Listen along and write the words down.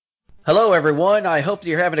Hello, everyone. I hope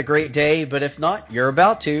you're having a great day, but if not, you're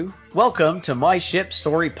about to. Welcome to My Ship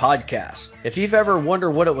Story Podcast. If you've ever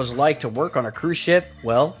wondered what it was like to work on a cruise ship,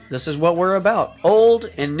 well, this is what we're about. Old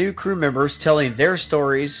and new crew members telling their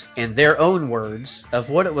stories in their own words of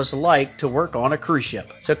what it was like to work on a cruise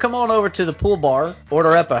ship. So come on over to the pool bar,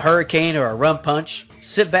 order up a hurricane or a rum punch,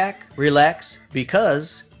 sit back, relax,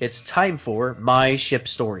 because it's time for My Ship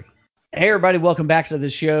Story. Hey everybody, welcome back to the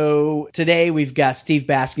show. Today we've got Steve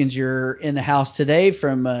Baskinger in the house today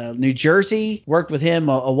from New Jersey. Worked with him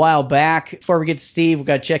a while back. Before we get to Steve, we've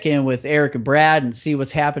got to check in with Eric and Brad and see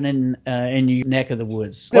what's happening in your neck of the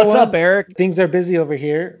woods. What's up, Eric? Things are busy over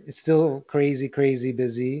here. It's still crazy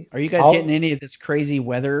busy. Are you guys getting any of this crazy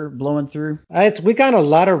weather blowing through? We got a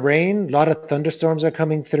lot of rain. A lot of thunderstorms are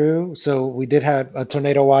coming through. So we did have a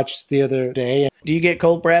tornado watch the other day. Do you get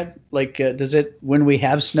cold, Brad? Like, when we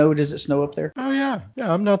have snow, does it snow up there? Oh, yeah.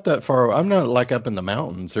 Yeah, I'm not that far. I'm not like up in the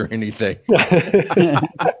mountains or anything. I'm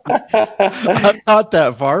not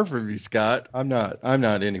that far from you, Scott. I'm not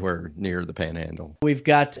anywhere near the Panhandle. We've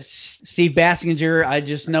got Steve Baskinger. I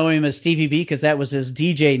just know him as Stevie B because that was his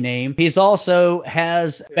DJ name. He's also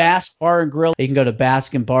has Bask Bar and Grill. You can go to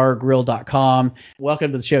baskandbargrill.com.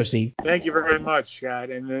 Welcome to the show, Steve. Thank you very much, Scott.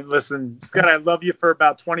 And then listen, Scott, I love you for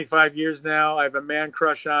about 25 years now. I have a man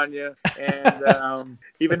crush on you. And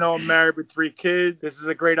even though I'm married with 3 kids, this is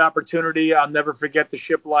a great opportunity. I'll never forget the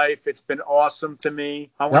ship life. It's been awesome to me.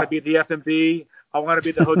 I want to be the F&B. I want to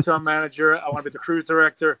be the hotel manager. I want to be the cruise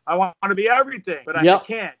director. I want to be everything, but I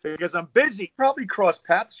can't because I'm busy. Probably cross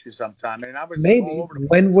paths with you sometime. And I was all over the place.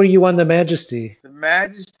 When were you on the Majesty? The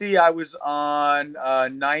Majesty, I was on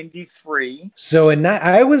 93. So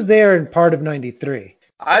I was there in part of 93.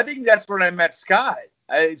 I think that's when I met Scott.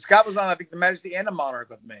 Scott was on, I think, the Majesty and the Monarch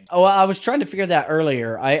with me. Oh, I was trying to figure that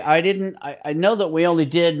earlier. I know that we only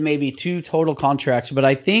did maybe 2 total contracts, but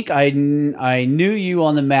I think I knew you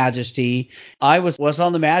on the Majesty. I was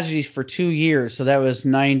on the Majesty for 2 years, so that was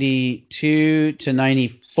 92 to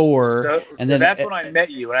 94. So then that's when I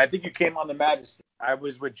met you, and I think you came on the Majesty. I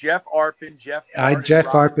was with Jeff Arpin. Jeff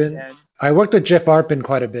Arpin. I worked with Jeff Arpin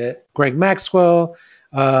quite a bit. Greg Maxwell,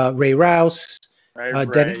 Ray Rouse.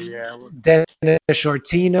 Dennis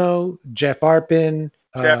Shortino, Jeff Arpin,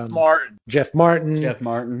 Jeff Martin.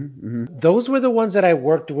 Mm-hmm. Those were the ones that I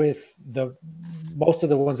worked with. Most of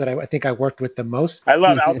the ones that I think I worked with the most. I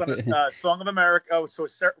love it. I was on Song of America. Oh, so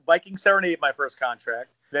Viking Serenade, my first contract.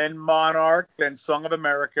 Then Monarch. Then Song of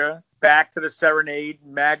America. Back to the Serenade,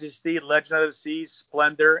 Majesty, Legend of the Seas,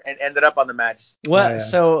 Splendor, and ended up on the Majesty. Well,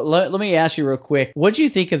 so let me ask you real quick. What did you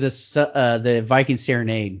think of this the Viking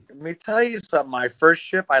Serenade? Let me tell you something. My first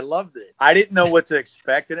ship, I loved it. I didn't know what to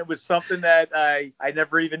expect, and it was something that I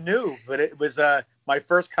never even knew. But it was my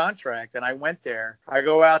first contract, and I went there. I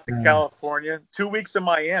go out to California, 2 weeks in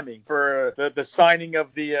Miami for the signing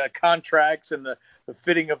of the contracts and the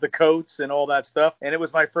fitting of the coats and all that stuff. And it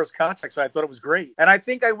was my first contract, so I thought it was great. And I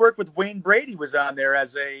think I worked with Wayne Brady was on there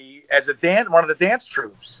as a one of the dance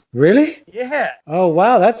troops. Really? Yeah. Oh,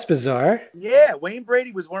 wow. That's bizarre. Yeah. Wayne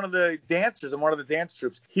Brady was one of the dancers and one of the dance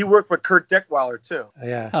troops. He worked with Kurt Deckweiler, too.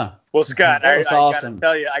 Yeah. Huh. Well, Scott, that was awesome.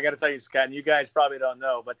 I got to tell you, Scott, and you guys probably don't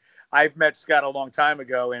know, but I've met Scott a long time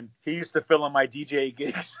ago, and he used to fill in my DJ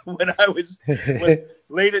gigs when I was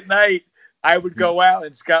late at night. I would go out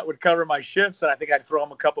and Scott would cover my shifts, and I think I'd throw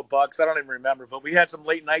him a couple bucks. I don't even remember, but we had some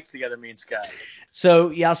late nights together, me and Scott. So,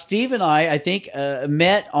 yeah, Steve and I think,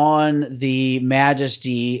 met on the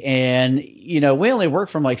Majesty, and, we only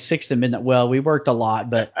worked from like 6 to midnight. Well, we worked a lot,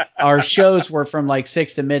 but our shows were from like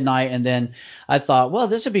 6 to midnight, and then I thought, well,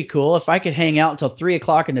 this would be cool if I could hang out until 3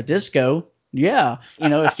 o'clock in the disco. Yeah.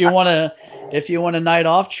 If you want a night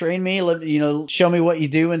off, train me, show me what you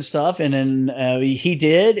do and stuff. And then he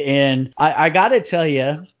did. And I got to tell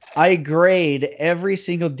you, I grade every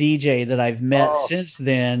single DJ that I've met since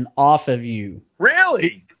then off of you.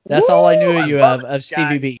 Really? That's all I knew you of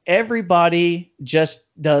Stevie B. Everybody just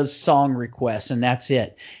does song requests, and that's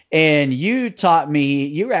it. And you taught me,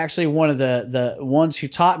 you were actually one of the ones who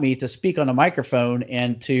taught me to speak on a microphone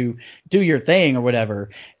and to do your thing or whatever.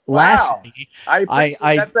 Wow.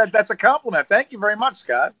 That's a compliment. Thank you very much,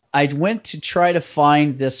 Scott. I went to try to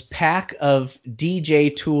find this pack of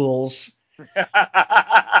DJ tools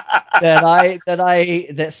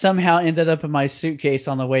that somehow ended up in my suitcase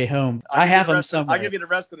on the way home. I have them somewhere. I'll give you the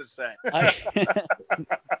rest of the set.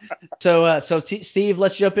 So Steve,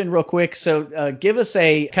 let's jump in real quick. So give us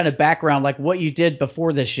a kind of background, like what you did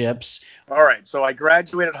before the ships. All right. So I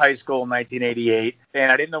graduated high school in 1988,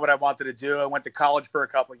 and I didn't know what I wanted to do. I went to college for a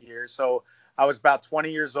couple of years. So I was about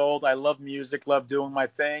 20 years old. I loved music, loved doing my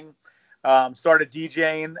thing. Started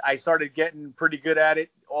DJing. I started getting pretty good at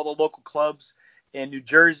it. All the local clubs in New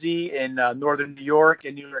Jersey, in northern New York,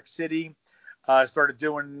 in New York City. Started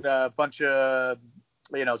doing a bunch of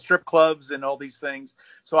strip clubs and all these things.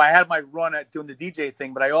 So I had my run at doing the DJ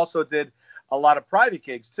thing, but I also did a lot of private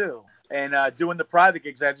gigs too. And doing the private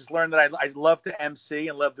gigs, I just learned that I love to MC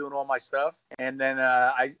and love doing all my stuff. And then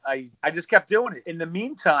I just kept doing it. In the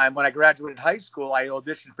meantime, when I graduated high school, I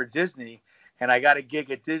auditioned for Disney. And I got a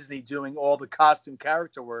gig at Disney doing all the costume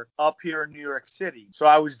character work up here in New York City. So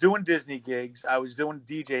I was doing Disney gigs. I was doing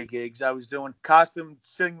DJ gigs. I was doing costume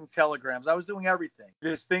singing telegrams. I was doing everything.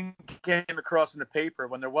 This thing came across in the paper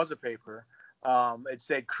when there was a paper. It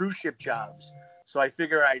said cruise ship jobs. So I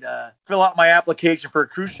figured I'd fill out my application for a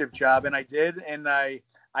cruise ship job, and I did. And I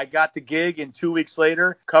got the gig, and 2 weeks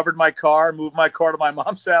later, covered my car, moved my car to my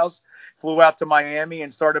mom's house, flew out to Miami,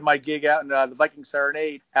 and started my gig out in the Viking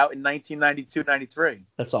Serenade out in 1992-93.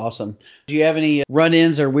 That's awesome. Do you have any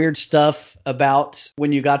run-ins or weird stuff about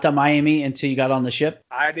when you got to Miami until you got on the ship?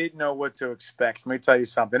 I didn't know what to expect. Let me tell you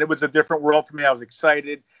something. It was a different world for me. I was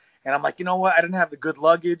excited. And I'm like, you know what? I didn't have the good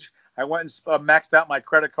luggage. I went and maxed out my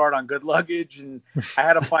credit card on good luggage, and I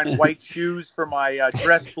had to find white shoes for my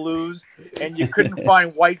dress blues, and you couldn't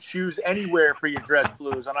find white shoes anywhere for your dress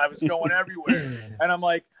blues, and I was going everywhere. And I'm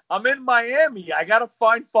like, I'm in Miami. I got to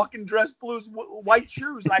find fucking dress blues, white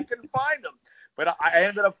shoes. I couldn't find them. But I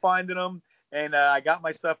ended up finding them, and I got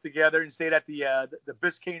my stuff together and stayed at the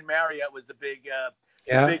Biscayne Marriott was the big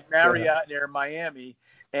Marriott near Miami.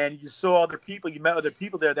 And you saw other people, you met other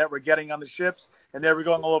people there that were getting on the ships, and they were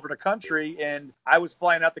going all over the country. And I was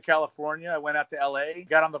flying out to California. I went out to LA,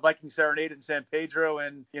 got on the Viking Serenade in San Pedro,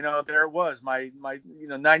 and there it was, my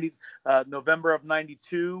 90 November of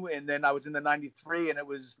 92, and then I was in the 93, and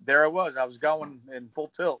there I was going in full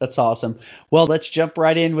tilt. That's awesome. Well, let's jump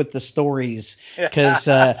right in with the stories, because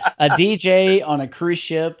a DJ on a cruise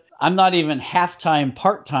ship. I'm not even half-time,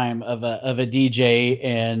 part-time of a DJ,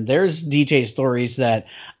 and there's DJ stories that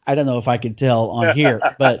I don't know if I could tell on here.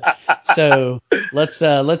 But so let's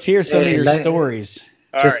hear some of your stories.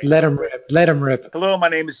 Just let them rip. Let them rip. Hello, my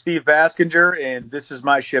name is Steve Baskinger, and this is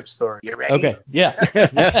my ship story. You ready? Okay.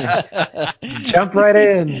 Yeah. Jump right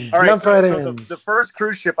in. All right. Jump right in. The first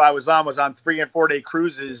cruise ship I was on 3 and 4 day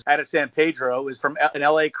cruises out of San Pedro. It was from an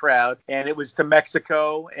LA crowd, and it was to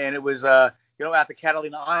Mexico, and it was at the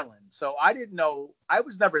Catalina Island. So I didn't know. I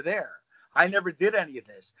was never there. I never did any of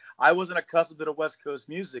this. I wasn't accustomed to the West Coast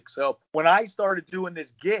music. So when I started doing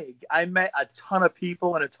this gig, I met a ton of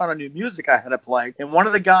people and a ton of new music I had to play. And one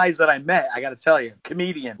of the guys that I met, I got to tell you,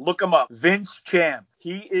 comedian, look him up, Vince Champ.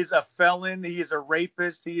 He is a felon. He is a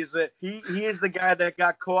rapist. He is the guy that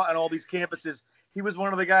got caught on all these campuses. He was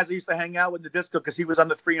one of the guys I used to hang out with in the disco because he was on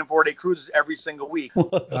the 3 and 4 day cruises every single week.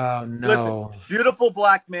 Oh, no. Listen, beautiful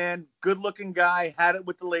black man, good looking guy, had it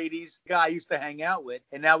with the ladies, guy I used to hang out with,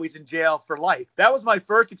 and now he's in jail for life. That was my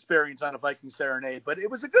first experience on a Viking Serenade, but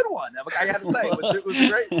it was a good one. I got to say, it was a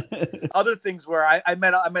great one. Other things where I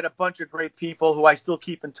met a bunch of great people who I still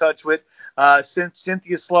keep in touch with.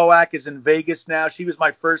 Cynthia Slowak is in Vegas now. She was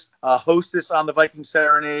my first hostess on the Viking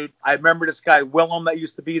Serenade. I remember this guy, Willem, that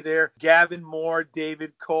used to be there. Gavin Moore,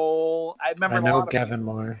 David Cole. I know Gavin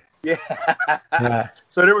Moore. Yeah.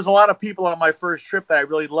 So there was a lot of people on my first trip that I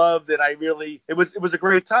really loved, and it was a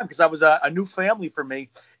great time because I was a new family for me,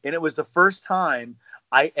 and it was the first time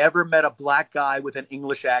I ever met a black guy with an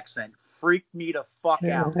English accent. Freaked me the fuck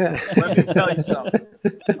out. Let me tell you something.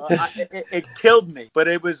 It killed me, but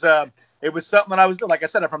it was something that I was doing. Like I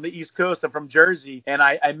said, I'm from the East Coast. I'm from Jersey, and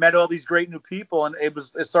I met all these great new people, and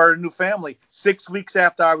it started a new family. 6 weeks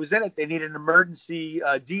after I was in it, they needed an emergency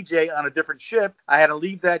DJ on a different ship. I had to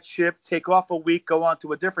leave that ship, take off a week, go on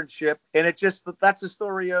to a different ship, and that's the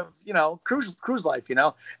story of cruise life,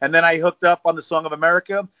 And then I hooked up on the Song of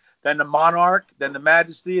America. Then the Monarch, then the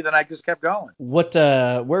Majesty, then I just kept going.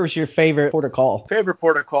 Where was your favorite port of call? Favorite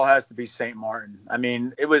port of call has to be St. Martin. I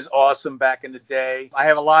mean, it was awesome back in the day. I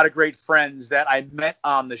have a lot of great friends that I met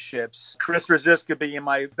on the ships. Chris Rosiska being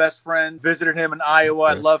my best friend. Visited him in Iowa.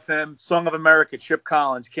 I love him. Song of America, Chip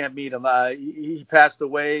Collins. Can't meet him. He passed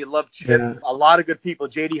away. Love Chip. Yeah. A lot of good people.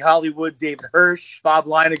 J.D. Hollywood, David Hirsch, Bob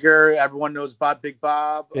Leiniger. Everyone knows Big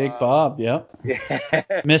Bob. Big Bob, yeah.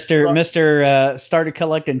 Mr. Started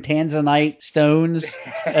collecting Tanzanite stones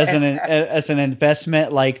as an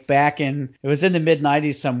investment, like back it was in the mid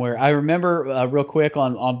 90s somewhere. I remember real quick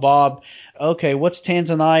on Bob. Okay, what's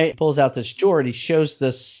Tanzanite? Pulls out this drawer and he shows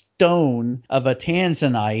this stone of a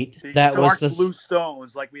tanzanite The that was dark blue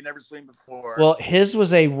stones like we never seen before. Well, his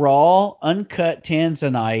was a raw, uncut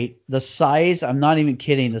tanzanite, the size, I'm not even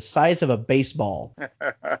kidding, the size of a baseball.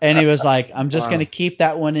 And he was like, I'm just going to keep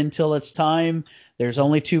that one until it's time. There's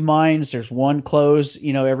only 2 mines. There's one close,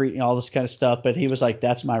 all this kind of stuff. But he was like,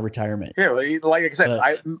 that's my retirement. Yeah, like I said,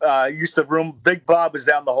 I used to room. Big Bob was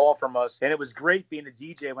down the hall from us, and it was great being a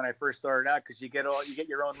DJ when I first started out because you get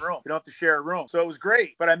your own room. You don't have to share a room, so it was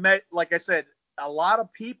great. But I met, like I said, a lot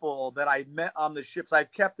of people that I met on the ships.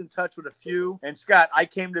 I've kept in touch with a few. And Scott, I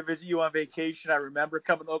came to visit you on vacation. I remember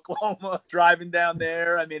coming to Oklahoma, driving down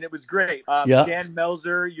there. I mean, it was great. Jan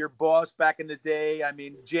Melzer, your boss back in the day. I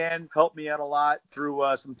mean, Jan helped me out a lot through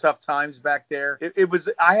some tough times back there.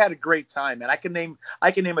 I had a great time, man. I can name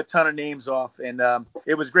a ton of names off, and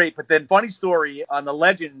it was great. But then, funny story on the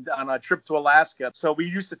Legend on a trip to Alaska. So we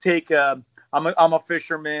used to take. I'm a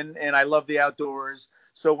fisherman, and I love the outdoors.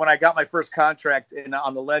 So when I got my first contract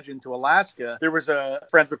on the Legend to Alaska, there was a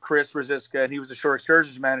friend with Chris Rosiska, and he was the shore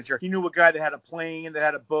excursions manager. He knew a guy that had a plane, that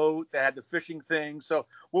had a boat, that had the fishing thing. So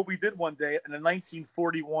what we did one day in a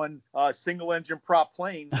 1941 single-engine prop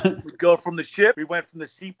plane, we'd go from the ship. We went from the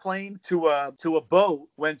seaplane to a boat,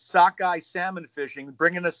 went sockeye salmon fishing,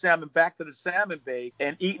 bringing the salmon back to the salmon bay,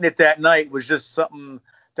 and eating it that night was just something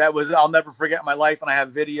I'll never forget in my life, and I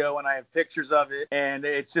have video and I have pictures of it, and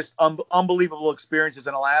it's just unbelievable experiences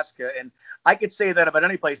in Alaska. And I could say that about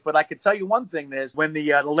any place, but I could tell you one thing is when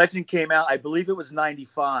the Legend came out, I believe it was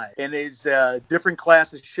 95, and it's different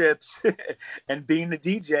class of ships and being the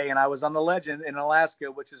DJ, and I was on the Legend in Alaska,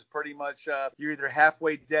 which is pretty much you're either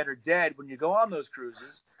halfway dead or dead when you go on those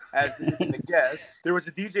cruises. As the guests, there was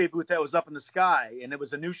a DJ booth that was up in the sky, and it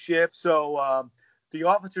was a new ship, so the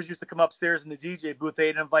officers used to come upstairs in the DJ booth.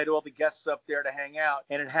 They'd invite all the guests up there to hang out.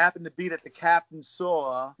 And it happened to be that the captain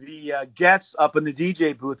saw the guests up in the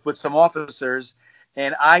DJ booth with some officers.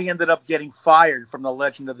 And I ended up getting fired from the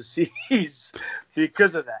Legend of the Seas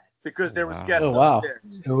because of that. Because there was guests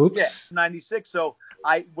upstairs. Oops. Yeah, 96. So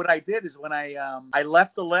what I did is when I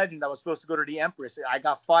left the Legend, I was supposed to go to the Empress. I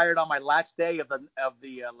got fired on my last day of the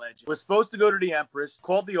Legend. Was supposed to go to the Empress.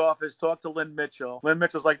 Called the office, talked to Lynn Mitchell. Lynn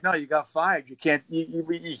Mitchell's like, no, you got fired. You can't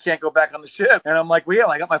go back on the ship. And I'm like, well, yeah,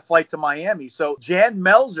 I got my flight to Miami. So Jan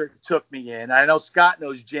Melzer took me in. I know Scott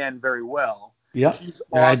knows Jan very well. Yeah. She's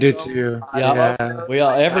awesome. Yeah, I do too.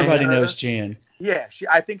 Everybody knows Jan. Yeah,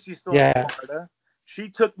 I think she's still in Florida. She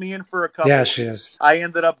took me in for a couple Yeah, weeks. she is. I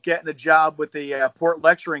ended up getting a job with the port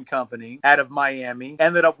lecturing company out of Miami.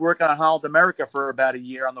 Ended up working on Holland America for about a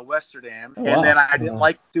year on the Westerdam. Oh, and then I didn't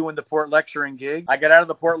like doing the port lecturing gig. I got out of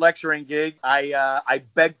the port lecturing gig. I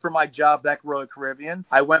begged for my job back at Royal Caribbean.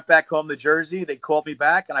 I went back home to Jersey. They called me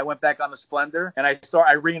back, and I went back on the Splendor. And I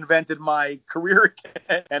reinvented my career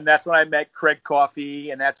again. And that's when I met Craig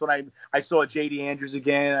Coffey. And that's when I saw J.D. Andrews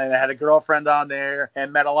again. And I had a girlfriend on there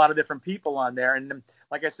and met a lot of different people on there. And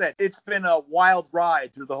like I said, it's been a wild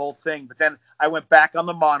ride through the whole thing. But then I went back on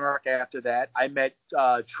the Monarch after that. I met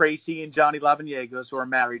Tracy and Johnny Laviniegos, who are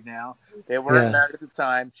married now. They weren't married at the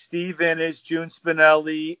time. Steve Innes, June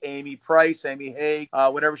Spinelli, Amy Price, Amy Haig,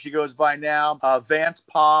 whatever she goes by now. Vance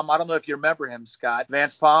Palm. I don't know if you remember him, Scott.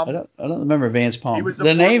 Vance Palm. I don't remember Vance Palm.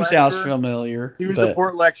 The name sounds familiar. He was a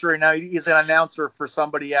port lecturer. Now he's an announcer for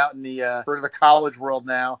somebody out in the college world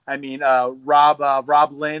now. I mean,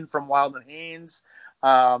 Rob Lynn from Wild and Haynes.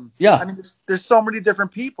 I mean, there's so many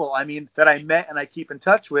different people, I mean, that I met and I keep in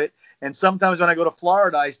touch with. And sometimes when I go to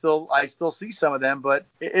Florida, I still see some of them. But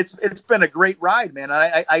it's been a great ride, man.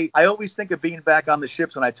 I always think of being back on the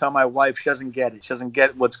ships when I tell my wife she doesn't get it. She doesn't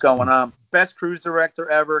get what's going on. Best cruise director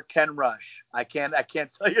ever, Ken Rush. I can't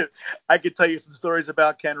tell you. I could tell you some stories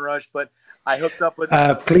about Ken Rush, but I hooked up with.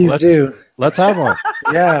 Please do. Let's have one.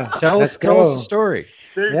 Yeah. Tell us the story.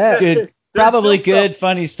 Good. Probably good,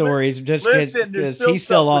 funny stories, just because he's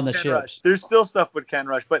still on the ships. There's still stuff with Ken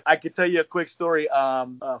Rush, but I could tell you a quick story.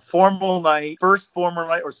 Formal night, first formal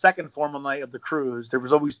night or second formal night of the cruise. There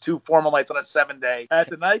was always 2 formal nights on a 7-day. At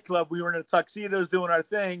the nightclub, we were in the tuxedos doing our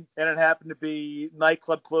thing, and it happened to be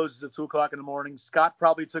nightclub closes at 2 o'clock in the morning. Scott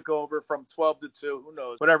probably took over from 12 to 2. Who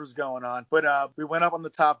knows? Whatever's going on. But we went up on the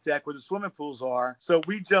top deck where the swimming pools are. So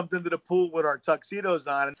we jumped into the pool with our tuxedos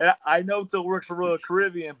on. And I know it still works for Royal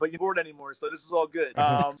Caribbean, but you board anymore. anymore, so this is all good.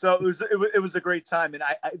 So it was a great time, and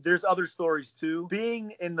I there's other stories too.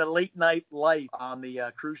 Being in the late night life on the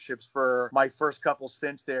cruise ships for my first couple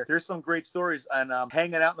stints there, there's some great stories, and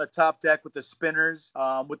hanging out in the top deck with the spinners,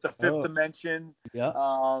 with the Fifth Dimension,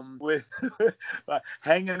 with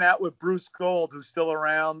hanging out with Bruce Gold, who's still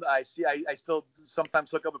around. I still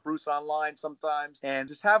sometimes hook up with Bruce online sometimes, and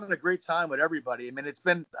just having a great time with everybody. I mean,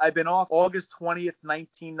 I've been off August 20th,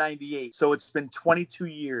 1998, so it's been 22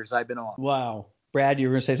 years I've been off. Wow. Brad, you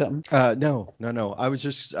were gonna say something? No. I was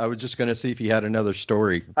just gonna see if you had another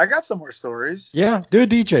story. I got some more stories. Yeah, do a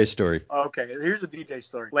DJ story. Okay, here's a DJ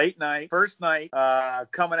story. Late night, first night,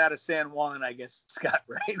 coming out of San Juan, I guess, Scott,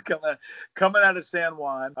 right? Coming out of San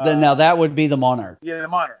Juan. Now that would be the Monarch. Yeah, the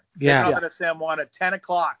Monarch. Yeah. Coming out of San Juan at 10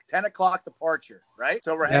 o'clock. 10 o'clock departure, right?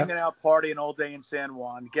 So we're hanging out, partying all day in San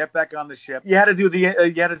Juan. Get back on the ship. You had to do the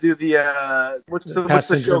what's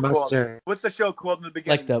the show called? What's the show called in the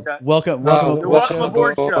beginning? Like the Scott? welcome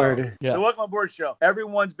Aboard show. Yeah. The Welcome Aboard show.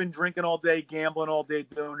 Everyone's been drinking all day, gambling all day,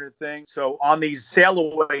 doing their thing. So on these sail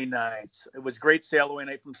away nights, it was great sail away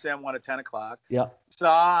night from San Juan at 10 o'clock. Yeah.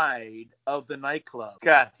 Side of the nightclub.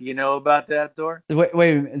 Scott, do you know about that door?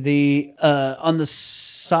 Wait, the on the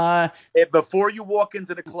side. Before you walk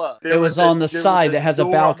into the club. It was on the side that has a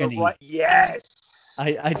balcony. Right. Yes.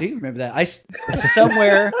 I do remember that.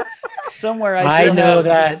 somewhere I know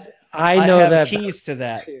that. I know have that keys to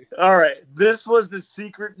that. All right. This was the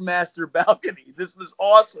secret master balcony. This was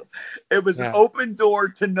awesome. It was an open door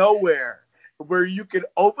to nowhere, where you could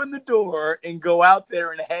open the door and go out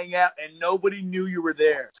there and hang out, and nobody knew you were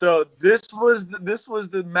there. So this was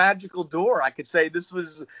the magical door. I could say this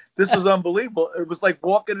was unbelievable. It was like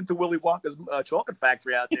walking into Willy Wonka's chocolate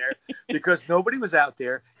factory out there, because nobody was out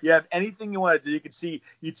there. You have anything you want to do.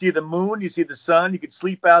 You'd see the moon, you see the sun, you could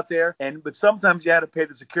sleep out there, but sometimes you had to pay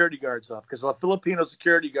the security guards off, because the Filipino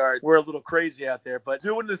security guards were a little crazy out there. But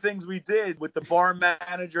doing the things we did with the bar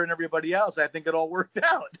manager and everybody else, I think it all worked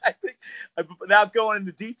out. I think, without going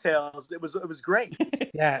into details, it was great.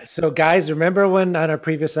 Yeah. So guys, remember when on our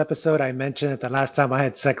previous episode I mentioned that the last time I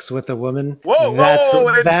had sex with a woman? Whoa,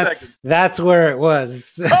 wait a second. That's where it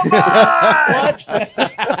was. Come on! What?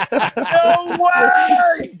 No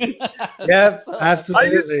way! Yep, absolutely.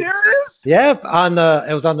 Are you serious? Yep.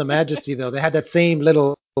 It was on the Majesty though. They had that same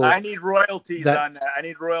little. I need royalties on that. I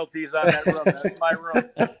need royalties on that room. That's my room.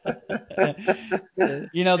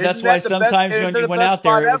 That's why sometimes when you went out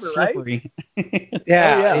there, it was slippery. Right?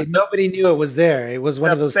 Yeah. Nobody knew it was there. It was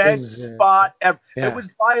one of those things. The best spot ever. Yeah. It was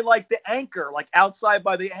by like the anchor, like outside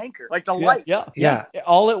by the anchor, like the light. Yeah.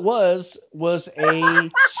 All it was a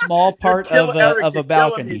small part of a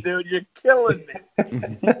balcony. Dude, you're killing me.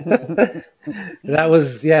 That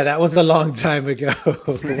was a long time ago.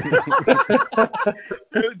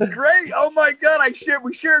 It's great. Oh my God,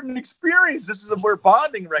 we shared an experience. We're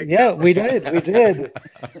bonding right now. Yeah, we did.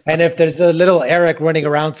 And if there's a little Eric running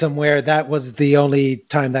around somewhere, that was the only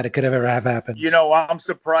time that it could ever have happened. I'm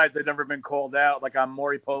surprised I've never been called out, like I'm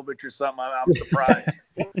Maury Povich or something. I'm surprised.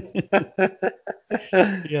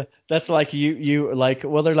 Yeah, that's like you like.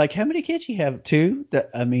 Well, they're like, how many kids you have? 2?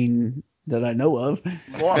 That I know of.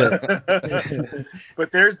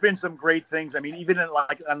 But there's been some great things. I mean, even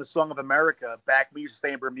on the Song of America, back we used to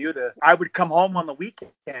stay in Bermuda, I would come home on the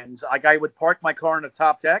weekends. Like I would park my car on the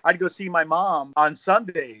top deck. I'd go see my mom on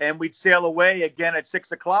Sunday, and we'd sail away again at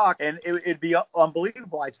 6 o'clock, and it'd be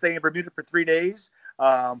unbelievable. I'd stay in Bermuda for 3 days.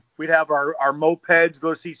 We'd have our mopeds,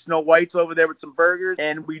 go see Snow Whites over there with some burgers,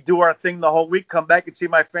 and we do our thing the whole week, come back and see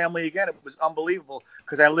my family again. It was unbelievable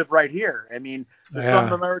because I live right here. I mean, the Song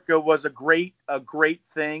of America was a great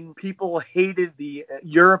thing. People hated the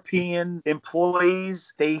European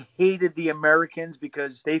employees. They hated the Americans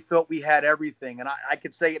because they thought we had everything. And I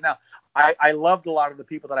could say it now. I loved a lot of the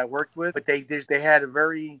people that I worked with, but they had a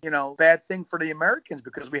very, bad thing for the Americans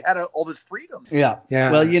because we had all this freedom. Yeah.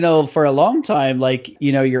 Well, for a long time,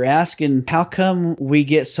 you're asking how come we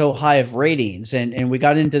get so high of ratings, and we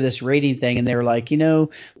got into this rating thing, and they were like,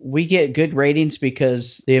 we get good ratings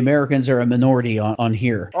because the Americans are a minority on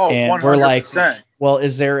here. Oh, and 100%. We're like, well,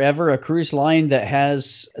 is there ever a cruise line that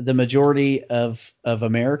has the majority of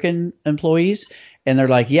American employees? And they're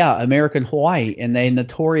like, yeah, American Hawaii, and they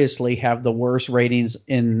notoriously have the worst ratings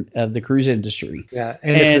of the cruise industry. Yeah,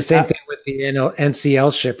 and it's the same thing with the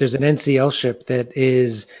NCL ship. There's an NCL ship that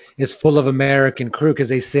is is full of American crew because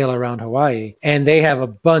they sail around Hawaii, and they have a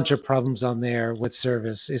bunch of problems on there with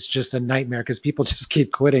service. It's just a nightmare because people just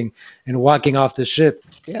keep quitting and walking off the ship.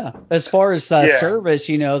 Yeah. As far as service,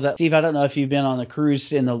 that Steve, I don't know if you've been on a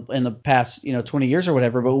cruise in the past, 20 years or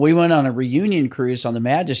whatever, but we went on a reunion cruise on the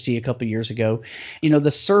Majesty a couple of years ago.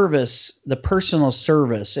 The service, the personal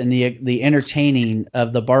service, and the entertaining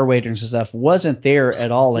of the bar waiters and stuff wasn't there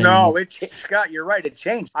at all anymore. No, Scott, you're right. It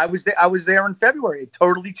changed. I was there in February. It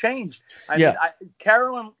totally changed. I mean,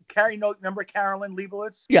 remember Carolyn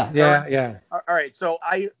Leibowitz? Yeah. All right. So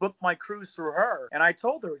I booked my cruise through her, and I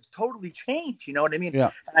told her it's totally changed. You know what I mean?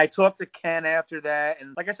 Yeah. And I talked to Ken after that.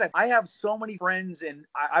 And like I said, I have so many friends, and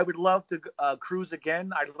I would love to cruise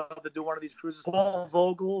again. I'd love to do one of these cruises. Paul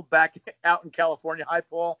Vogel back out in California. Hi,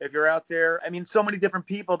 Paul, if you're out there. I mean, so many different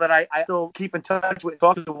people that I still keep in touch with,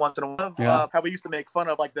 talk to once in a while. How we used to make fun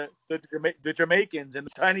of like the Jamaicans and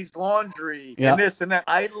the Chinese laundry and this and that.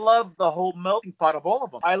 I love the whole melting pot of all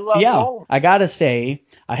of them. I love all of them. I gotta say,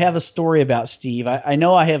 I have a story about Steve. I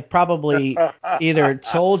know I have probably either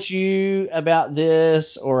told you about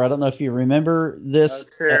this, or I don't know if you remember this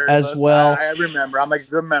as well. I remember. I'm a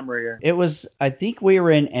good memory here. It was, I think we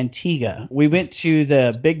were in Antigua. We went to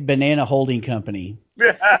the Big Banana Holding Company. Do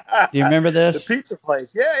you remember this? The pizza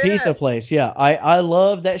place. Yeah. Pizza place. Yeah. I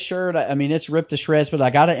love that shirt. I mean, it's ripped to shreds, but I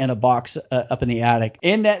got it in a box up in the attic.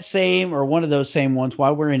 In that same, or one of those same ones,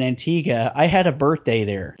 while we're in Antigua, I had a birthday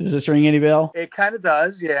there. Does this ring any bell? It kind of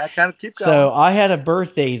does. Yeah. Kind of keep going. So I had a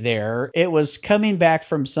birthday there. It was coming back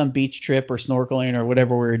from some beach trip or snorkeling or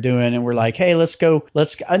whatever we were doing. And we're like, hey, let's go.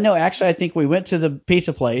 No, actually, I think we went to the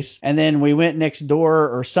pizza place, and then we went next door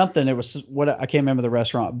or something. It was I can't remember the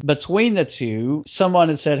restaurant. Between the two, someone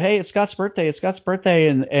had said, hey, it's Scott's birthday.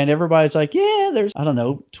 And everybody's like, yeah, there's, I don't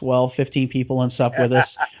know, 12, 15 people and stuff with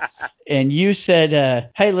us. And you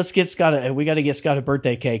said, hey, let's get Scott, we got to get Scott a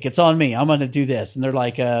birthday cake. It's on me. I'm going to do this. And they're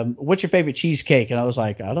like, what's your favorite cheesecake? And I was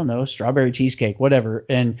like, I don't know, strawberry cheesecake, whatever.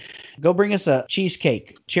 And go bring us a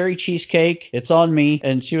cheesecake, cherry cheesecake. It's on me.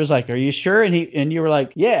 And she was like, are you sure? And you were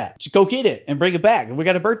like, yeah, just go get it and bring it back. We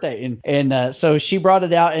got a birthday. And so she brought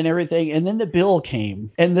it out and everything. And then the bill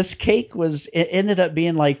came, and this cake it ended up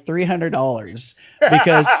being like $300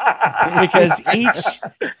 because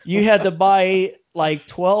you had to buy like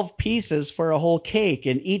 12 pieces for a whole cake,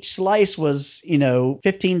 and each slice was,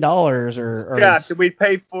 $15 or yeah. Did we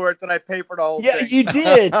pay for it? Did I pay for the whole thing?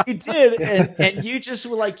 Yeah, you did. And you just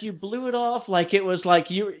were like, you blew it off like it was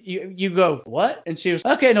like you go, what? And she was,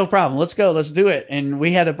 okay, no problem. Let's go. Let's do it. And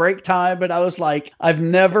we had a break time, but I was like, I've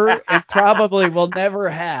never and probably will never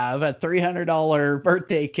have a $300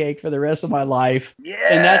 birthday cake for the rest of my life. Yeah.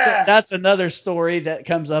 And that's another story that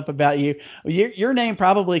comes up about you. Your name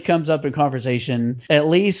probably comes up in conversation at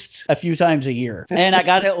least a few times a year. And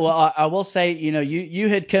I will say, you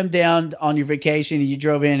had come down on your vacation and you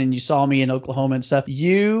drove in and you saw me in Oklahoma and stuff.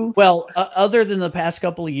 Other than the past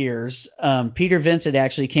couple of years, Peter Vincent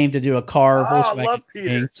actually came to do a car Volkswagen. I love Peter.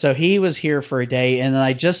 Thing. So he was here for a day, and then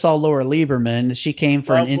I just saw Laura Lieberman. She came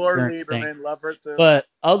for an insurance thing. Love her too. But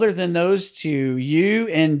other than those two, you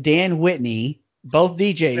and Dan Whitney, both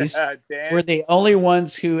DJs, were the only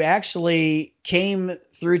ones who actually came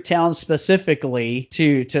through town specifically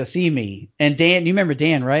to see me. And Dan, you remember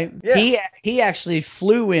Dan, right? Yeah. He actually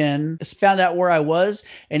flew in, found out where I was,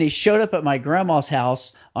 and he showed up at my grandma's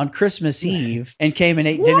house on Christmas Eve and came and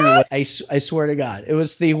ate dinner with me. I swear to God. It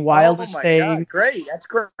was the wildest thing. God, great. That's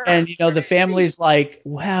great. And, the family's like,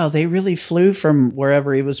 wow, they really flew from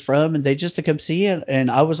wherever he was from, and they just to come see it.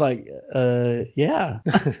 And I was like, yeah,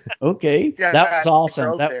 okay. Yeah, that was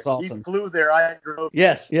awesome. That was awesome. He flew there. I drove.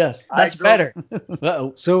 Yes. That's better.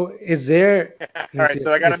 Uh-oh. So is there... All right,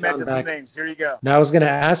 so I got to mention some names. Here you go. Now I was going to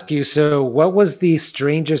ask you, so what was the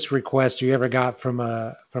strangest request you ever got from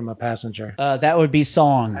a passenger? That would be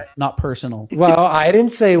song, not personal. Well, I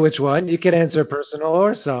didn't say which one. You could answer personal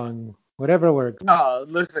or song. Whatever works. No,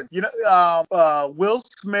 listen. Will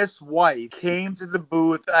Smith's wife came to the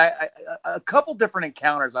booth. A couple different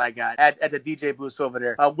encounters I got at the DJ booth over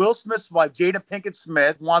there. Will Smith's wife, Jada Pinkett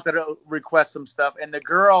Smith, wanted to request some stuff, and the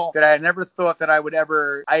girl that I never thought that I would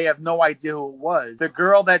ever. I have no idea who it was. The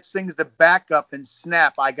girl that sings the backup in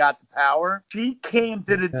Snap, I Got the Power. She came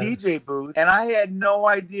to the DJ booth, and I had no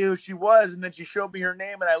idea who she was. And then she showed me her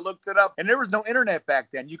name, and I looked it up. And there was no internet back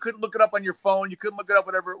then. You couldn't look it up on your phone. You couldn't look it up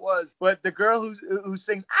whatever it was. But the girl who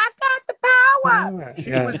sings I Got the wow.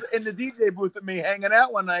 She was in the DJ booth with me hanging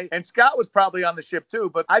out one night, and Scott was probably on the ship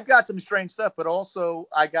too. But I've got some strange stuff, but also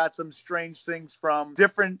I got some strange things from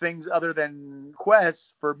different things other than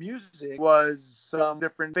quests for music. Was some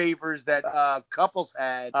different favors that couples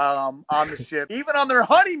had on the ship, even on their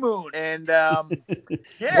honeymoon. And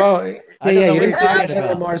yeah, well, I don't know you what you're didn't talking get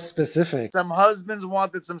about. more specific. some husbands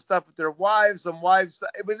wanted some stuff with their wives, some wives.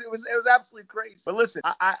 It was absolutely crazy. But listen,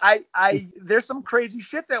 I there's some crazy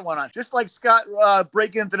shit that went on. Just like Scott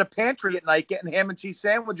breaking into the pantry at night, getting ham and cheese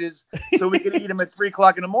sandwiches so we could eat them at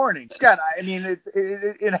 3:00 in the morning. Scott, I mean,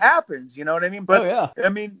 it happens. You know what I mean? But Oh, yeah. I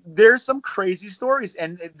mean, there's some crazy stories,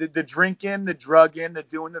 and the drinking, the drugging, the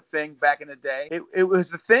doing the thing back in the day. It was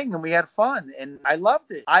the thing, and we had fun, and I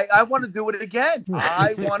loved it. I want to do it again.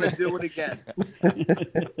 I want to do it again.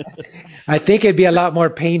 I think it'd be a lot more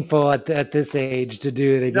painful at this age to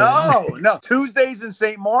do it again. No. Tuesdays in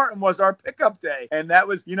St. Martin was our pickup day. And that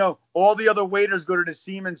was, all the other waiters go to the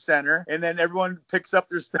Siemens Center, and then everyone picks up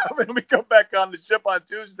their stuff, and we come back on the ship on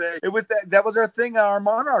Tuesday. It was that was our thing, our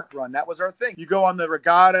Monarch run. That was our thing. You go on the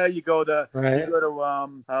regatta, you go to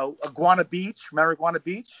Iguana Beach. Remember Iguana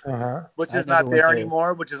Beach? Uh-huh. Which I is never not went there there.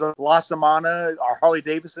 anymore, which is La Samana, our Harley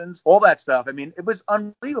Davidsons, all that stuff. I mean, it was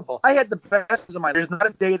unbelievable. I had the best of my life. There's not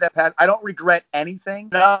a day that passed. I don't regret anything.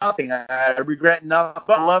 Nothing. I regret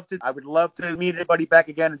nothing. I would love to meet everybody back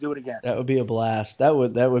again and do it again. That would be a blast. That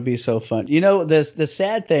would be so fun. The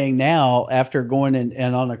sad thing now, after going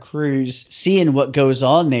and on a cruise, seeing what goes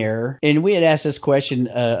on there, and we had asked this question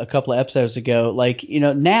a couple of episodes ago. Like,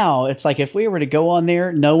 now it's like if we were to go on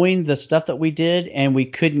there knowing the stuff that we did and we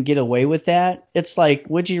couldn't get away with that, it's like,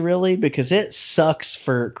 would you really? Because it sucks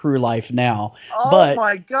for crew life now. Oh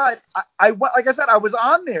my God. I like I said, I was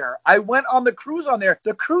on there. I went on the cruise on there.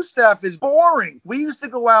 The cruise staff is boring. We used to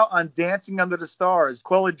go out on Dancing Under the Stars,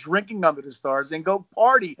 call it Drinking Under the Stars, and go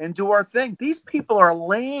party and do our thing. These people are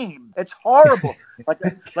lame. It's horrible.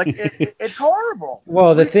 It's horrible.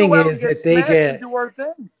 Well, the We thing go out is and get that they smashed get and do our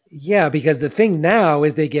thing. Yeah, because the thing now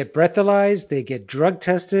is they get breathalyzed, they get drug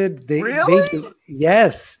tested. Really?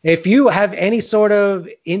 Yes. If you have any sort of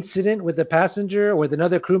incident with the passenger or with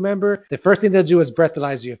another crew member, the first thing they'll do is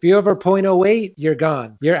breathalyze you. If you're over .08, you're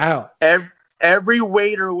gone. You're out. Every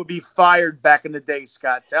waiter would be fired back in the day,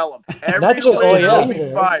 Scott. Tell them. Not Every just waiter would be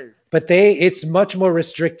waiter. fired. But it's much more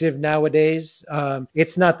restrictive nowadays.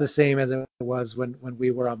 It's not the same as it was when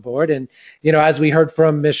we were on board. And, as we heard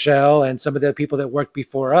from Michelle and some of the people that worked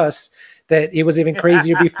before us, that it was even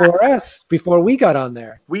crazier before we got on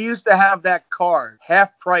there. We used to have that card,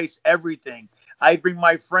 half price everything. I bring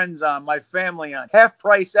my friends on, my family on, half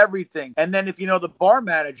price everything. And then if you know the bar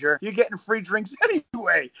manager, you're getting free drinks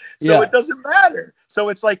anyway. So It doesn't matter. So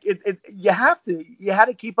it's like you had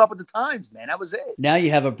to keep up with the times, man. That was it. Now you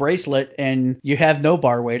have a bracelet and you have no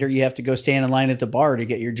bar waiter. You have to go stand in line at the bar to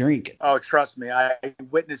get your drink. Oh, trust me. I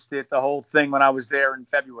witnessed it, the whole thing, when I was there in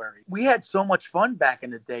February. We had so much fun back in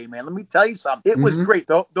the day, man. Let me tell you something. It was great.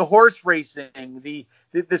 The horse racing, the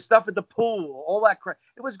stuff at the pool, all that crap.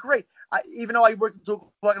 It was great. Even though I worked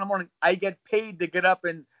until 2:00 in the morning, I get paid to get up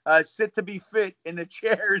and sit to be fit in the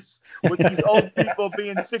chairs with these old people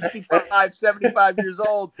being 65, 75 years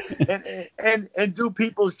old and do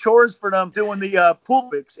people's chores for them, doing the pool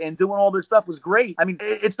fix and doing all this stuff was great. I mean,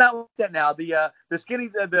 it's not like that now. The skinny,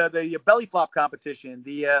 the belly flop competition,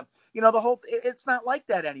 the whole, it's not like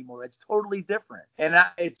that anymore. It's totally different. And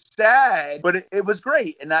it's sad, but it was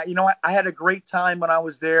great. And I had a great time when I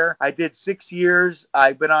was there. I did 6 years.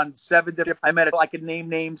 I've been on 7 different, I could name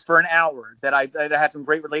names for an hour that I had some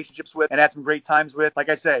great relationships with and had some great times with. Like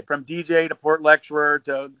I said, from DJ to port lecturer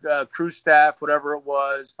to crew staff, whatever it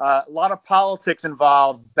was. A lot of politics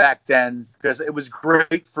involved back then because it was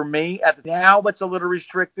great for me. Now it's a little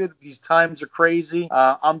restricted. These times are crazy.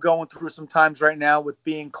 I'm going through some times right now with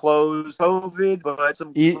being closed, COVID, but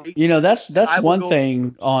some that's one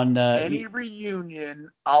thing on any reunion.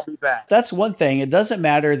 I'll be back. That's one thing. It doesn't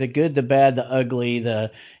matter the good, the bad, the ugly,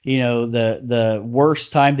 the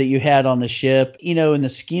worst time that you had on the ship. In the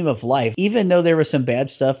scheme of life, even though there was some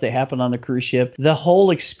bad stuff that happened on the cruise ship, the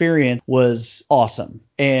whole experience was awesome.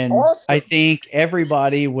 And I think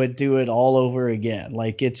everybody would do it all over again.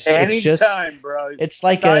 Like it's just anytime, bro. It's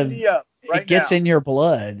like Sign me up. Right it gets now. in your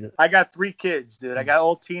blood. I got 3 kids, dude. I got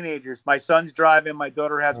all teenagers. My son's driving. My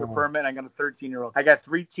daughter has her permit. I got a 13-year-old. I got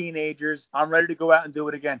 3 teenagers. I'm ready to go out and do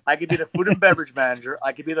it again. I could be the food and beverage manager.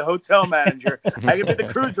 I could be the hotel manager. I could be the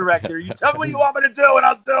cruise director. You tell me what you want me to do, and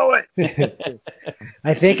I'll do it.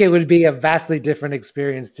 I think it would be a vastly different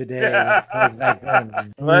experience today as back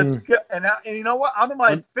then. Let's go. And you know what? I'm in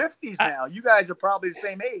my 50s now. You guys are probably the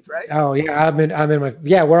same age, right? Oh yeah, I'm in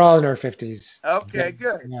my we're all in our 50s. Okay,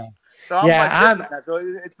 good. Yeah. So I'm Yeah, like, with it now, so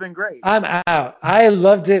it's been great. I'm out. I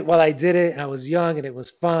loved it while I did it. I was young and it was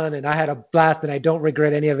fun and I had a blast and I don't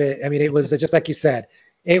regret any of it. I mean, it was just like you said,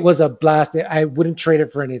 it was a blast. I wouldn't trade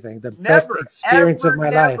it for anything. The best Never, experience of ever, my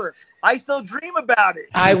life. never. I still dream about it.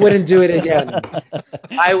 I wouldn't do it again.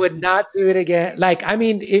 I would not do it again. Like, I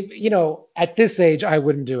mean, if at this age, I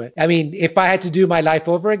wouldn't do it. I mean, if I had to do my life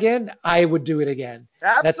over again, I would do it again.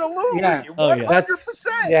 Absolutely. Yeah. 100%.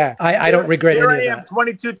 Yeah. I don't regret Here any I of am, that.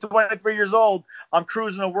 22, 23 years old. I'm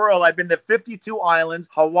cruising the world. I've been to 52 islands,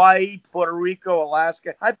 Hawaii, Puerto Rico,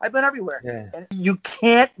 Alaska. I've been everywhere. Yeah. And you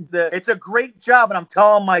can't, it's a great job. And I'm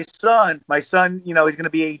telling my son, he's going to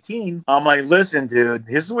be 18. I'm like, listen, dude,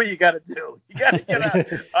 this is what you got to do. You got to get out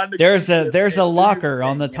on the There's cruise a ship and do locker your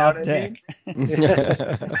on the thing, you know top what I deck. mean?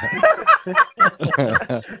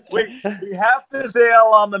 we have to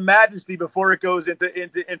sail on the Majesty before it goes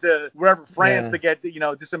into wherever France to get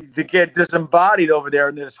to get disembodied over there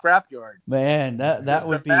in the scrapyard. Man, that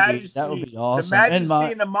would be awesome. The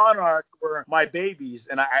Majesty and the Monarch were my babies,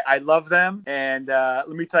 and I love them. And let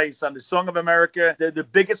me tell you something. The Song of America, the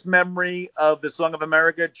biggest memory of the Song of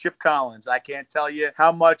America, Chip Collins. I can't tell you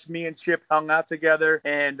how much me and Chip hung out together,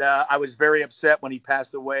 and I was very upset when he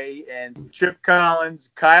passed away. And Chip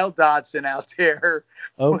Collins, Kyle Dodson out there.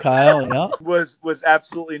 Oh, Kyle, yeah. Was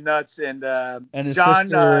absolutely nuts. And his John,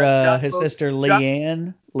 sister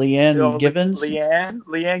Leanne Givens.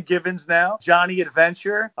 Leanne Givens now. Johnny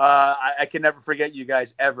Adventure. I can never forget you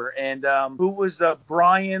guys ever. And who was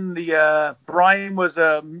Brian? Brian was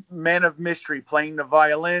a man of mystery, playing the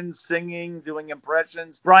violin, singing, doing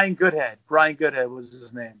impressions. Brian Goodhead. Brian Goodhead was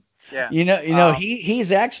his name. Yeah.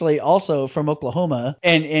 He's actually also from Oklahoma,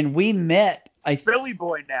 and we met. Philly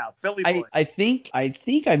boy now. Philly boy. I think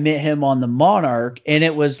I met him on the Monarch, and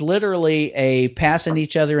it was literally a passing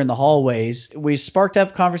each other in the hallways. We sparked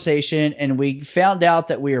up conversation, and we found out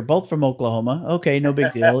that we are both from Oklahoma. Okay, no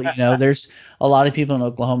big deal. There's a lot of people in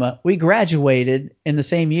Oklahoma. We graduated in the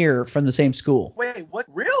same year from the same school. Wait, what?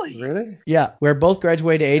 Really? Really? Yeah, we're both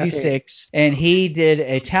graduated 86, and he did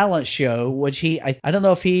a talent show, which I don't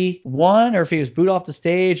know if he won or if he was booed off the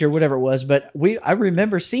stage or whatever it was, but I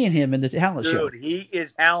remember seeing him in the talent show. Dude, he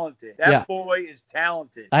is talented. That boy is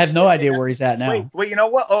talented. I have no idea where he's at now. Wait, you know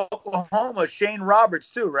what? Oklahoma, Shane Roberts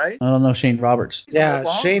too, right? I don't know Shane Roberts.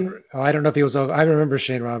 Yeah, Shane. Oh, I don't know if he was. I remember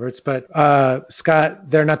Shane Roberts, but Scott,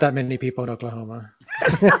 there are not that many people in Oklahoma.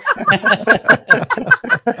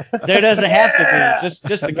 There doesn't have to be. Just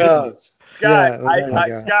the good news. Scott,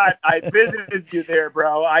 Scott, I visited you there,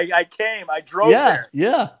 bro. I came. I drove there.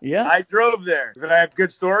 Yeah. I drove there. Did I have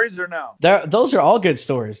good stories or no? Those are all good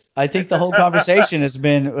stories. I think the whole conversation has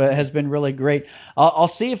been really great. I'll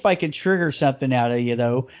see if I can trigger something out of you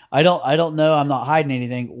though. I don't know. I'm not hiding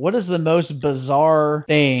anything. What is the most bizarre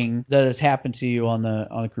thing that has happened to you on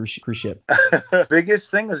a cruise ship?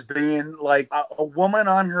 Biggest thing is being like a woman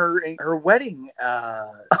on her wedding.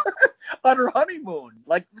 On her honeymoon.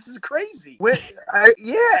 Like, this is crazy.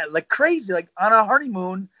 Like crazy. Like, on a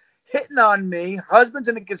honeymoon, hitting on me, husband's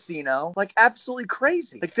in a casino, like absolutely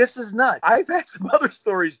crazy. Like, this is nuts. I've had some other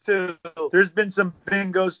stories too. There's been some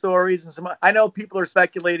bingo stories and I know people are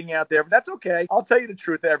speculating out there, but that's okay. I'll tell you the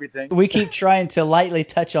truth of everything. We keep trying to lightly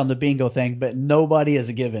touch on the bingo thing, but nobody is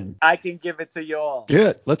a given. I can give it to you all.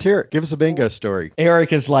 Good. Let's hear it. Give us a bingo story.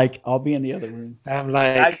 Eric is like, I'll be in the other room. I'm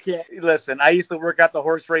like, I can't. Listen, I used to work out the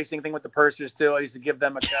horse racing thing with the pursers too. I used to give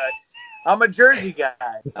them a cut. I'm a Jersey guy.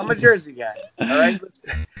 All right?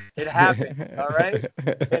 It happened. All right?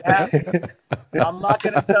 It happened. I'm not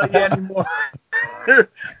going to tell you anymore.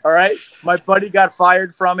 All right? My buddy got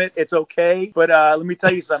fired from it. It's okay. But let me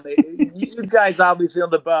tell you something. You guys obviously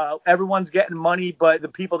everyone's getting money, but the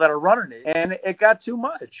people that are running it. And it got too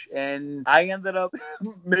much. And I ended up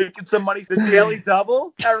making some money. The Daily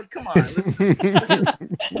Double? Eric, come on.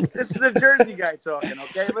 This is a Jersey guy talking,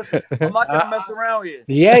 okay? Listen, I'm not going to mess around with you.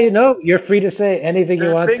 Yeah, you're free to say anything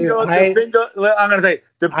you want to. I'm going to say,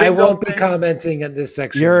 the bingo I won't be commenting in this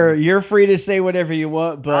section. You're free to say whatever you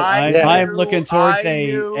want, but I'm looking towards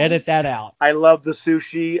edit that out. I love the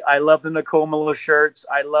sushi. I love the Nicole Miller shirts.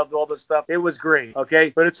 I loved all the stuff. It was great,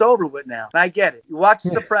 okay? But it's over with now. And I get it. You watch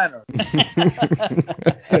Sopranos.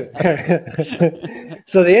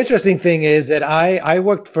 So the interesting thing is that I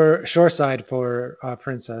worked for Shoreside for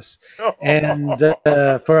Princess, and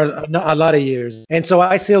for a lot of years. And so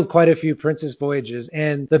I sailed quite a few Princess voyages,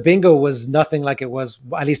 and the bingo was nothing like it was,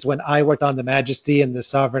 at least when I worked on the Majesty and the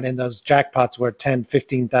Sovereign, and those jackpots were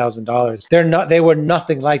 $10,000-$15,000. They were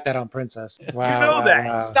nothing like that on Princess. Wow, you know that.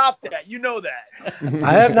 Wow. Stop that. You know that.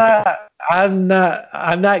 I have not. I'm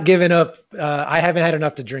not giving up. I haven't had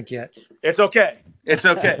enough to drink yet. It's okay. It's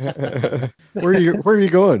okay. Where are you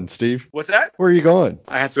going, Steve? What's that? Where are you going?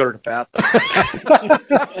 I have to go to the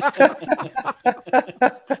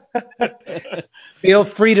bathroom. Feel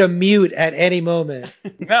free to mute at any moment.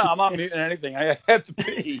 No, I'm not muting anything. I have to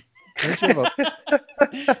pee. Don't you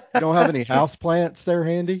don't have any house plants there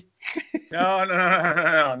handy?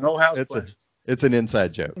 No house plants. It's an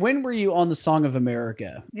inside joke. When were you on the Song of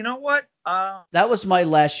America? You know what? That was my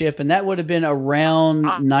last ship, and that would have been around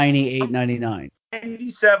 98, 99.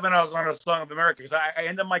 97, I was on a Song of America because I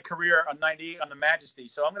ended my career on 98 on the Majesty.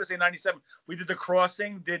 So I'm going to say 97. We did the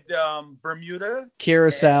crossing, did Bermuda,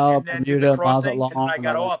 Curacao, and then did Bermuda, the crossing, Mazatlan. and then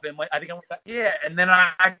I got off, and I think I went back. Yeah, and then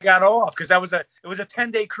I got off because it was a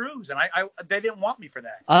 10-day cruise, and they didn't want me for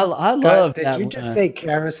that. I love Did that. you just say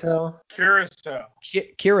carousel? Curacao.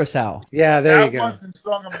 Curacao. Yeah, there you That go. wasn't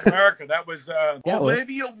Song of America. That was. Yeah, it was.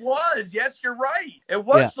 Maybe it was. Yes, you're right. It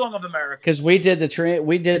was Song of America. Because we did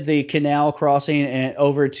the canal crossing and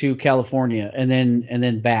over to California and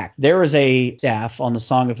then back. There was a staff on the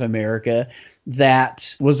Song of America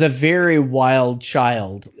that was a very wild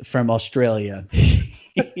child from Australia.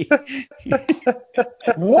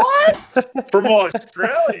 What? From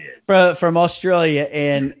Australia? From Australia,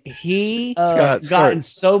 and he Scott, got in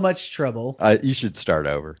so much trouble. You should start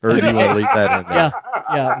over, or do you want to leave that in there?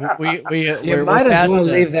 Yeah. You might as well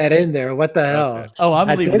leave that in there. What the hell? Okay. Oh, I'm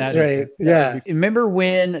At leaving this that in. rate, yeah. Remember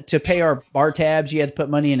when to pay our bar tabs, you had to put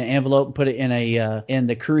money in an envelope and put it in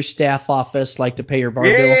the cruise staff office, like to pay your bar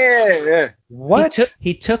bill? Yeah. What?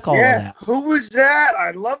 He took all of that. Who was that?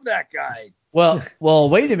 I love that guy. Well,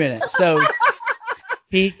 wait a minute. So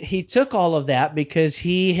he took all of that because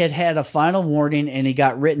he had a final warning and he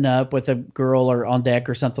got written up with a girl or on deck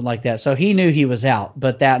or something like that. So he knew he was out.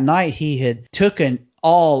 But that night he had taken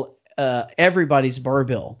everybody's bar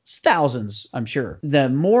bill. Thousands, I'm sure. The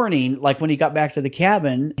morning, like when he got back to the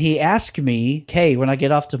cabin, he asked me, "Okay, when I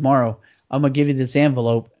get off tomorrow, I'm going to give you this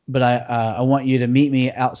envelope, but I want you to meet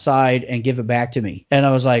me outside and give it back to me." And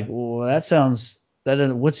I was like, "Well,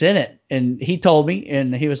 what's in it?" And he told me,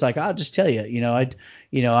 and he was like, "I'll just tell you,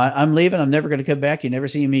 I'm leaving. I'm never going to come back. You never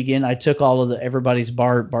see me again. I took all of everybody's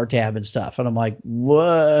bar tab and stuff." And I'm like,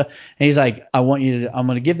 "What?" And he's like, I'm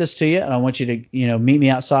going to give this to you, and I want you to, meet me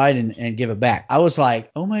outside and give it back." I was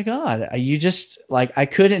like, "Oh my God, you just I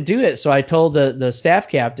couldn't do it." So I told the staff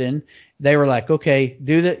captain. They were like, "Okay,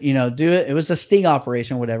 do it. It was a sting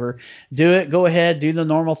operation, whatever. Do it. Go ahead, do the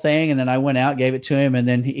normal thing." And then I went out, gave it to him, and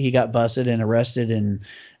then he got busted and arrested. And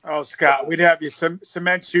oh, Scott, we'd have you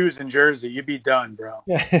cement shoes in Jersey. You'd be done, bro.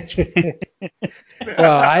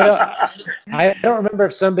 Well, I don't remember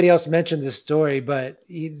if somebody else mentioned this story, but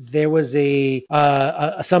there was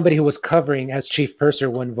somebody who was covering as chief purser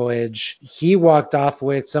one voyage. He walked off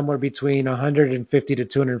with somewhere between $150,000 to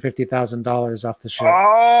 $250,000 off the ship.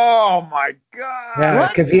 Oh my God! Yeah,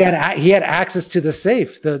 because he had access to the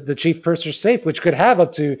safe, the chief purser's safe, which could have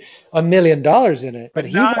up to $1 million in it.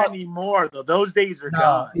 But not anymore, though. Those days are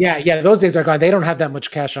gone. Yeah, those days are gone. They don't have that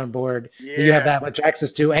much cash on board that you have that much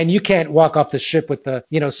access to, and you can't walk off the ship with the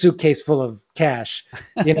suitcase full of cash.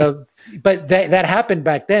 But that happened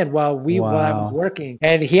back then while I was working,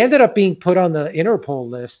 and he ended up being put on the Interpol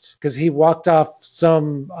list because he walked off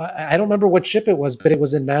I don't remember what ship it was, but it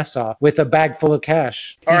was in Nassau with a bag full of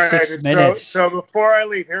cash. All right, so before I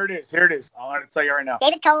leave, here it is. I want to tell you right now.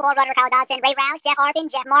 David Cole, Walt Rudder, Kyle Dodson, Ray Rouse, Jeff Arpin,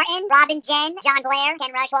 Jeff Martin, Robin Jen, John Blair,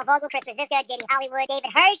 Ken Rush, Walt Vogel, Chris Francisco, J.D. Hollywood, David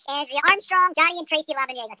Hirsch, Andrea Armstrong, Johnny and Tracy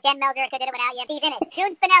Laviniega, Jen Melzer, could did it without you, Steve Innes,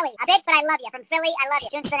 June Spinelli, a bitch, but I love you, from Philly, I love you,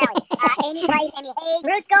 June Spinelli, Amy Price, Amy Hayes,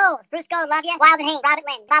 Bruce Gold, love you, Wild and Hayes, Robert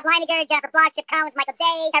Lynn, Bob Leiniger, Jennifer Block, Chip Collins, Michael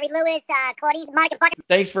Day, Terry Lewis, Claudine, Monica Bucker.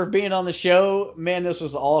 Thanks for being on the show, man. This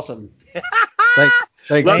was awesome.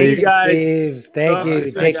 Thanks, love Steve. you guys. Steve. Thank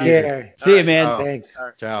you. Take care. See you, man. Thanks.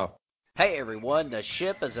 Ciao. Hey everyone, the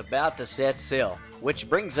ship is about to set sail, which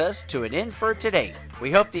brings us to an end for today.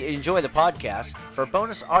 We hope that you enjoy the podcast. For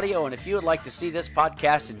bonus audio and if you would like to see this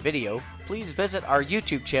podcast in video, please visit our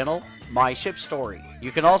YouTube channel, My Ship Story.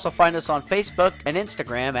 You can also find us on Facebook and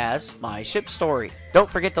Instagram as My Ship Story. Don't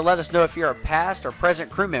forget to let us know if you're a past or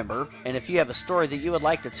present crew member, and if you have a story that you would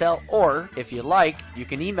like to tell, or if you like, you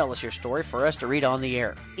can email us your story for us to read on the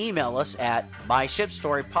air. Email us at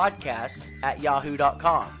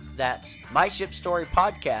myshipstorypodcast@yahoo.com. That's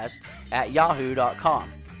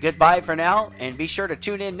myshipstorypodcast@yahoo.com. Goodbye for now, and be sure to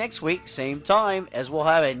tune in next week, same time, as we'll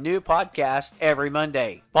have a new podcast every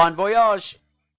Monday. Bon voyage!